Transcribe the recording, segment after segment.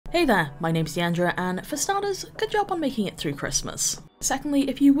Hey there, my name's Niandra, and for starters, good job on making it through Christmas. Secondly,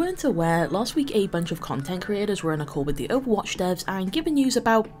 if you weren't aware, last week a bunch of content creators were in a call with the Overwatch devs and given news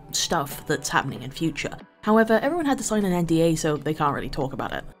about stuff that's happening in future. However, everyone had to sign an NDA, so they can't really talk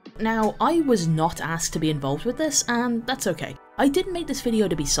about it. Now, I was not asked to be involved with this, and that's okay. I didn't make this video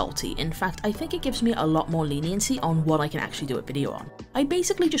to be salty. In fact, I think it gives me a lot more leniency on what I can actually do a video on. I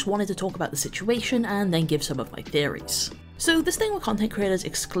basically just wanted to talk about the situation and then give some of my theories. So this thing with content creators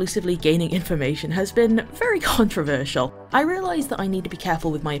exclusively gaining information has been very controversial. I realise that I need to be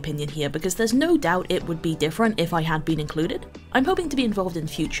careful with my opinion here because there's no doubt it would be different if I had been included. I'm hoping to be involved in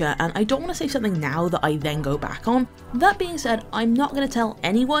future and I don't want to say something now that I then go back on. That being said, I'm not going to tell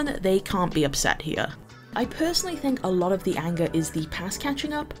anyone they can't be upset here. I personally think a lot of the anger is the past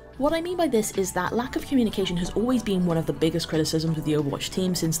catching up. What I mean by this is that lack of communication has always been one of the biggest criticisms of the Overwatch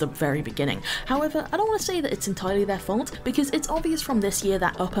team since the very beginning. However, I don't want to say that it's entirely their fault, because it's obvious from this year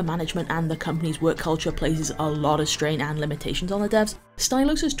that upper management and the company's work culture places a lot of strain and limitations on the devs.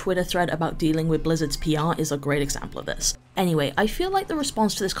 Stylos' Twitter thread about dealing with Blizzard's PR is a great example of this. Anyway, I feel like the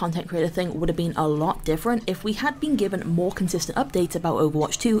response to this content creator thing would have been a lot different if we had been given more consistent updates about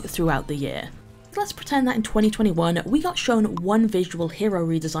Overwatch 2 throughout the year. Let's pretend that in 2021, we got shown one visual hero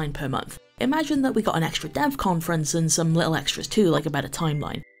redesign per month. Imagine that we got an extra dev conference and some little extras too, like a better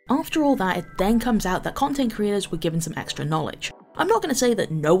timeline. After all that, it then comes out that content creators were given some extra knowledge. I'm not going to say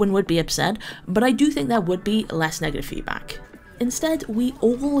that no one would be upset, but I do think there would be less negative feedback. Instead, we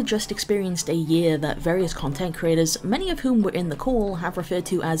all just experienced a year that various content creators, many of whom were in the call, have referred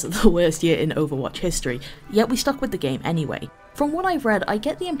to as the worst year in Overwatch history, yet we stuck with the game anyway. From what I've read, I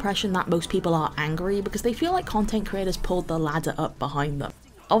get the impression that most people are angry because they feel like content creators pulled the ladder up behind them.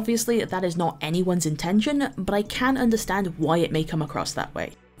 Obviously, that is not anyone's intention, but I can understand why it may come across that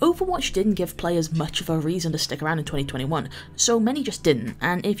way. Overwatch didn't give players much of a reason to stick around in 2021, so many just didn't,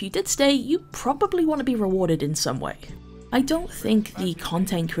 and if you did stay, you probably want to be rewarded in some way. I don't think the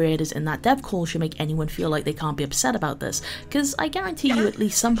content creators in that dev call should make anyone feel like they can't be upset about this, because I guarantee you at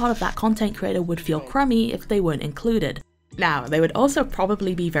least some part of that content creator would feel crummy if they weren't included. Now, they would also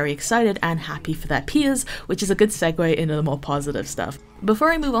probably be very excited and happy for their peers, which is a good segue into the more positive stuff.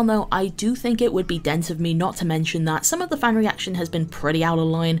 Before I move on though, I do think it would be dense of me not to mention that some of the fan reaction has been pretty out of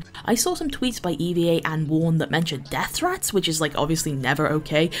line. I saw some tweets by EVA and Warren that mentioned death threats, which is like obviously never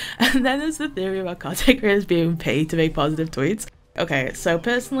okay, and then there's the theory about content creators being paid to make positive tweets. Okay, so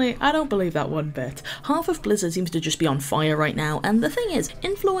personally, I don't believe that one bit. Half of Blizzard seems to just be on fire right now, and the thing is,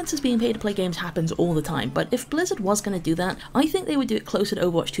 influencers being paid to play games happens all the time, but if Blizzard was going to do that, I think they would do it closer to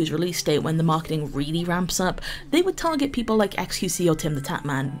Overwatch 2's release date when the marketing really ramps up. They would target people like XQC or Tim the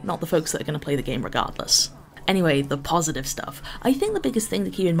Tatman, not the folks that are going to play the game regardless. Anyway, the positive stuff. I think the biggest thing to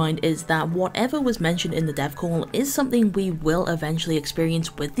keep in mind is that whatever was mentioned in the dev call is something we will eventually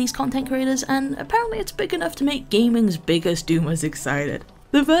experience with these content creators, and apparently it's big enough to make gaming's biggest doomers excited.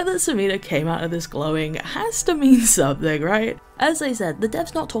 The fact that Samina came out of this glowing has to mean something, right? As I said, the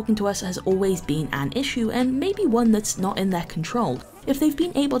devs not talking to us has always been an issue, and maybe one that's not in their control. If they've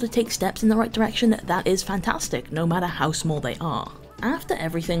been able to take steps in the right direction, that is fantastic, no matter how small they are. After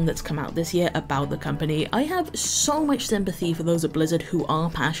everything that's come out this year about the company, I have so much sympathy for those at Blizzard who are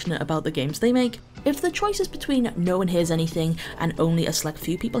passionate about the games they make. If the choice is between no one hears anything and only a select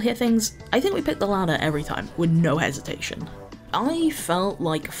few people hear things, I think we pick the latter every time, with no hesitation. I felt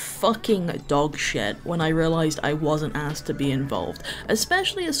like fucking dog shit when I realized I wasn't asked to be involved,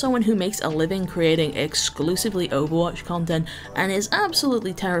 especially as someone who makes a living creating exclusively Overwatch content and is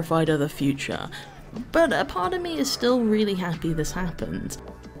absolutely terrified of the future. But a part of me is still really happy this happened.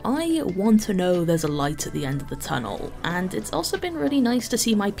 I want to know there's a light at the end of the tunnel, and it's also been really nice to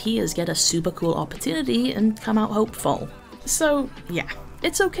see my peers get a super cool opportunity and come out hopeful. So yeah,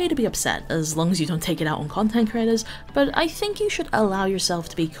 it's okay to be upset as long as you don't take it out on content creators, but I think you should allow yourself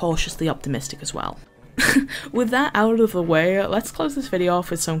to be cautiously optimistic as well. With that out of the way, let's close this video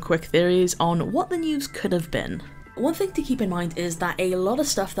off with some quick theories on what the news could have been. One thing to keep in mind is that a lot of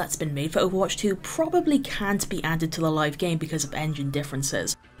stuff that's been made for Overwatch 2 probably can't be added to the live game because of engine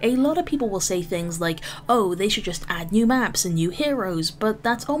differences. A lot of people will say things like, oh, they should just add new maps and new heroes, but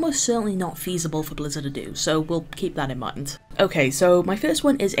that's almost certainly not feasible for Blizzard to do, so we'll keep that in mind. Okay, so my first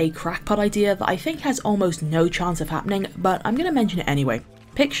one is a crackpot idea that I think has almost no chance of happening, but I'm gonna mention it anyway.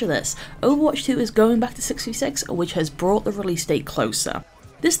 Picture this, Overwatch 2 is going back to 6v6, which has brought the release date closer.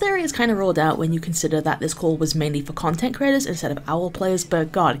 This theory is kind of ruled out when you consider that this call was mainly for content creators instead of OWL players,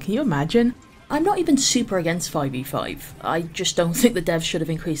 but god, can you imagine? I'm not even super against 5v5, I just don't think the devs should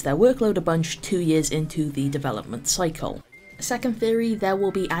have increased their workload a bunch 2 years into the development cycle. Second theory, there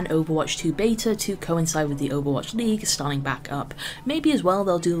will be an Overwatch 2 beta to coincide with the Overwatch League starting back up. Maybe as well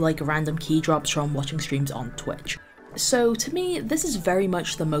they'll do like random key drops from watching streams on Twitch. So to me, this is very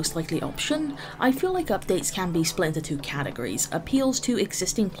much the most likely option. I feel like updates can be split into two categories: appeals to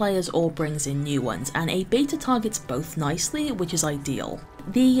existing players or brings in new ones, and a beta targets both nicely, which is ideal.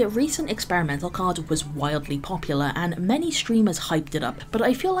 The recent experimental card was wildly popular and many streamers hyped it up, but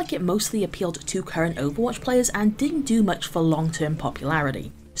I feel like it mostly appealed to current Overwatch players and didn't do much for long-term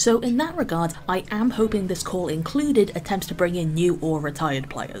popularity. So in that regard, I am hoping this call included attempts to bring in new or retired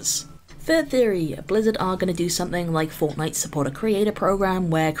players. Third theory, Blizzard are going to do something like Fortnite's Support a Creator program,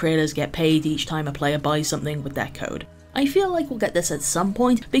 where creators get paid each time a player buys something with their code. I feel like we'll get this at some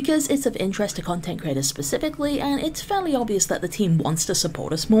point because it's of interest to content creators specifically, and it's fairly obvious that the team wants to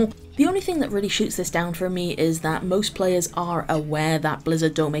support us more. The only thing that really shoots this down for me is that most players are aware that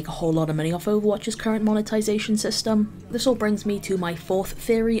Blizzard don't make a whole lot of money off Overwatch's current monetization system. This all brings me to my fourth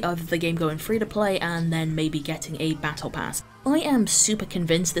theory of the game going free to play and then maybe getting a battle pass. I am super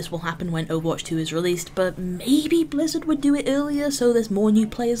convinced this will happen when Overwatch 2 is released, but maybe Blizzard would do it earlier so there's more new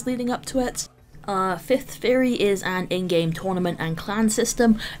players leading up to it. Fifth theory is an in-game tournament and clan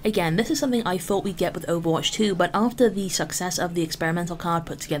system. Again, this is something I thought we'd get with Overwatch 2, but after the success of the experimental card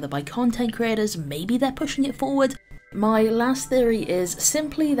put together by content creators, maybe they're pushing it forward. My last theory is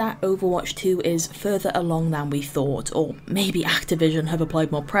simply that Overwatch 2 is further along than we thought, or maybe Activision have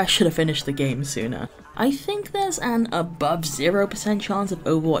applied more pressure to finish the game sooner. I think there's an above 0% chance of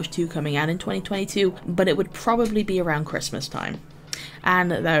Overwatch 2 coming out in 2022, but it would probably be around Christmas time.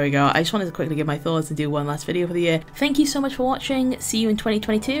 And there we go, I just wanted to quickly give my thoughts and do one last video for the year. Thank you so much for watching, see you in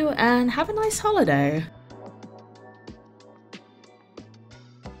 2022, and have a nice holiday!